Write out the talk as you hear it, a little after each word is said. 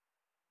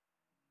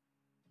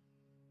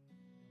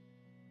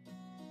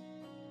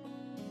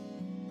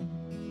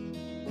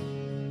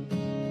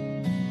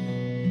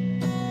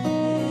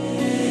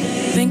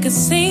think I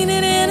seen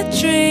it in a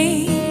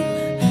dream.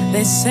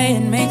 They say it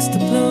makes the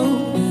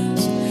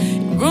blues.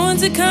 It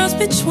ruins it comes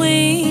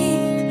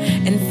between,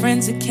 and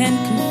friends it can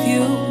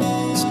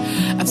confuse.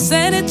 I've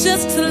said it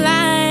just to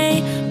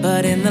lie,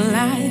 but in the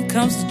lie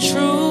comes the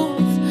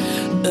truth.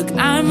 Look,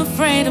 I'm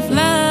afraid of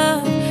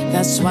love,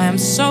 that's why I'm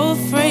so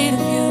afraid of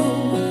you.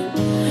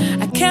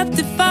 I kept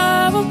it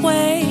far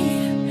away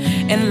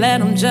and let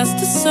them just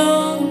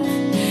assume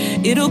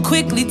it'll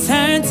quickly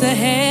turn to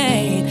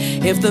hate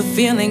if the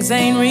feelings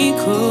ain't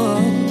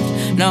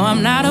recouped. No,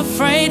 I'm not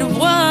afraid of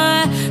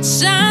what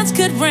shines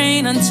could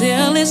rain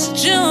until it's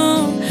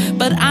June.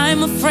 But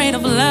I'm afraid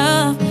of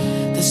love,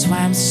 that's why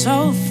I'm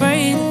so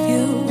afraid of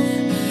you.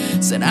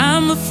 Said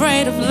I'm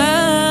afraid of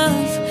love,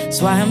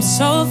 that's why I'm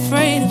so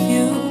afraid of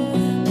you.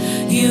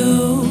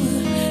 You,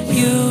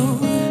 you,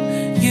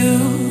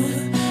 you.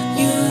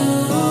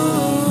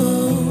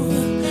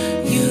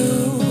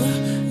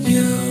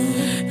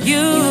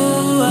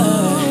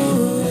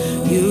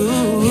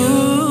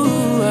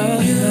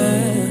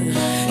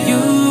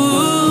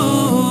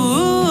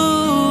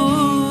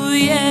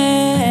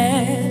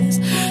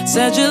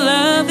 Said your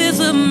love is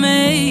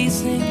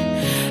amazing,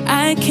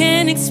 I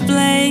can't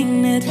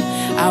explain it.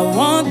 I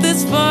want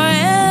this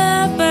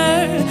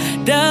forever.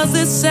 Does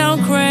this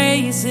sound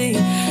crazy?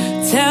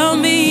 Tell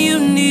me you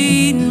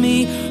need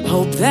me.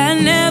 Hope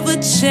that never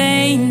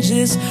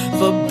changes.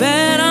 For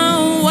better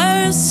or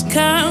worse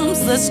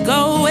comes, let's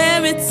go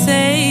where it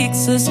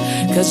takes us.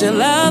 Cause your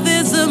love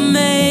is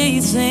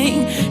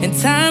amazing and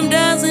time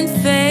doesn't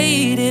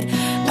fade it.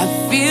 I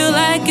feel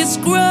like it's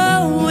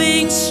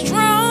growing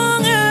stronger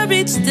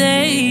each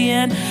day,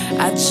 and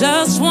I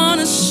just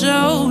wanna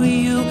show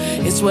you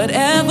it's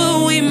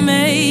whatever we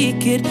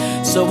make it.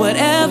 So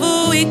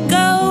whatever we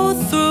go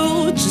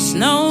through, just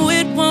know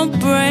it won't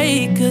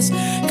break us.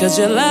 Cause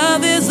your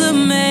love is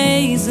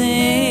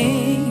amazing.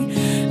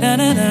 Na,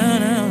 na, na,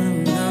 na,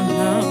 na,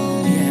 na,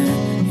 yeah.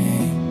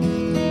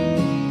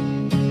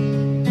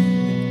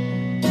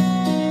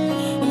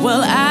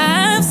 Well,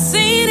 I've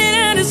seen it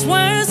at its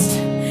worst,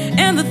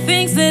 and the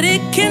things that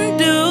it can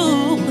do.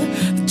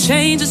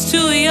 Changes to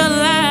your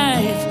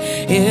life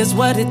is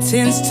what it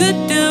tends to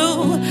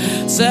do.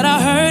 Said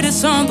I heard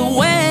it's on the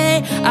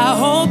way. I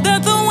hope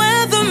that the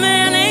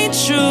weatherman ain't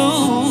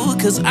true.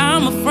 Cause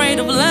I'm afraid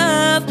of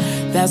love,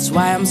 that's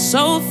why I'm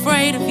so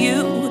afraid of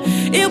you.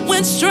 It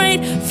went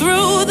straight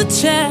through the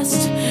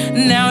chest,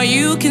 now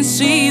you can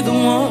see the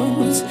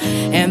wounds.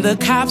 And the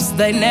cops,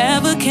 they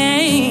never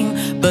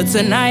came, but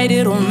tonight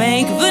it'll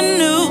make the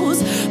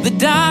news. The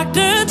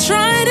doctor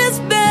tried his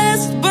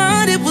best,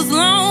 but it was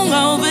long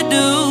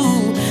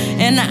overdue.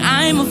 And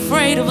I'm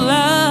afraid of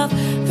love,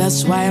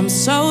 that's why I'm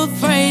so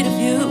afraid of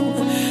you.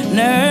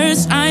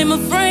 Nurse, I'm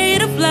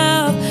afraid of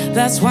love,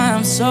 that's why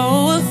I'm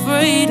so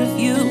afraid of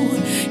you.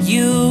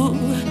 You,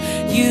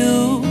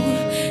 you,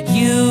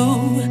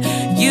 you,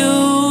 you,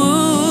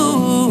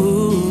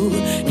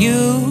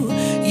 you,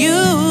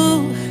 you,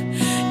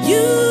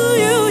 you,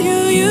 you,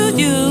 you,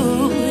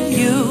 you,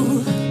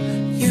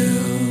 you,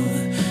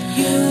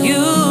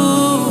 you,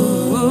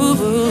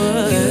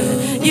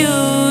 you,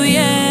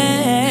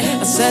 yeah.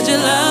 I said your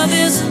love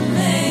is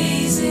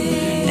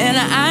amazing, and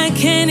I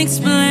can't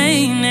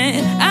explain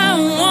it. I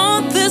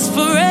want this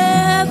forever.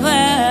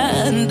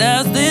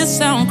 Does this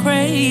sound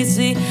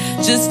crazy?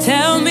 Just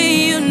tell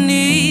me you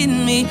need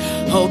me.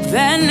 Hope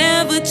that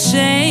never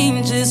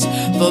changes.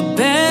 For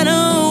better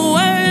or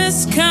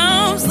worse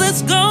comes,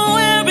 let's go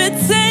where it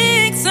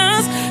takes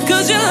us.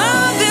 Cause your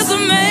love is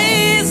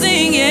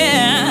amazing,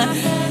 yeah.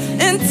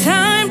 And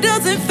time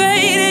doesn't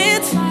fade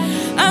it.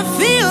 I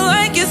feel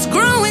like it's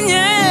growing,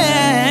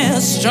 yeah.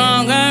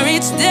 Stronger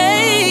each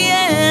day,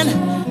 and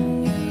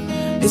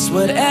it's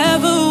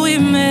whatever we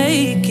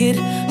make it.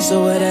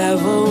 So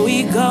whatever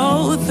we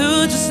go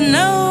through, just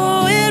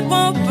know it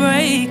won't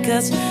break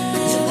us.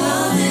 Cause your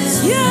love is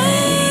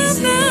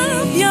amazing.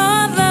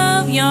 Your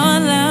love, your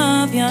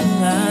love, your love, your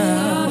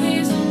love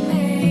is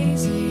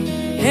amazing.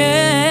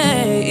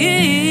 Yeah,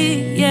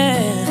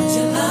 yeah. Cause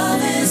your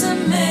love is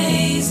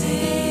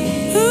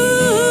amazing.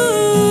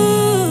 Ooh,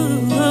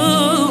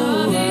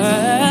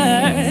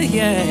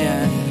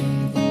 yeah.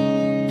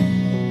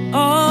 Oh,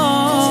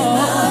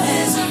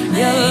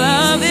 your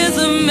love is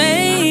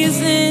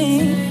amazing.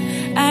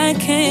 I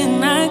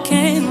can't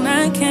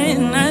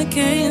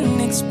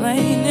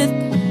explain it.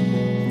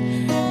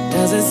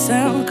 Does it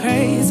sound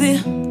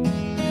crazy?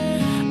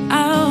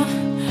 Oh,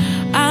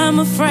 I'm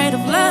afraid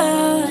of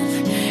love,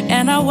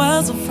 and I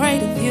was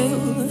afraid of you,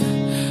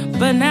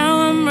 but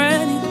now I'm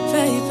ready,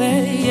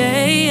 baby,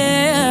 yeah,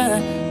 yeah.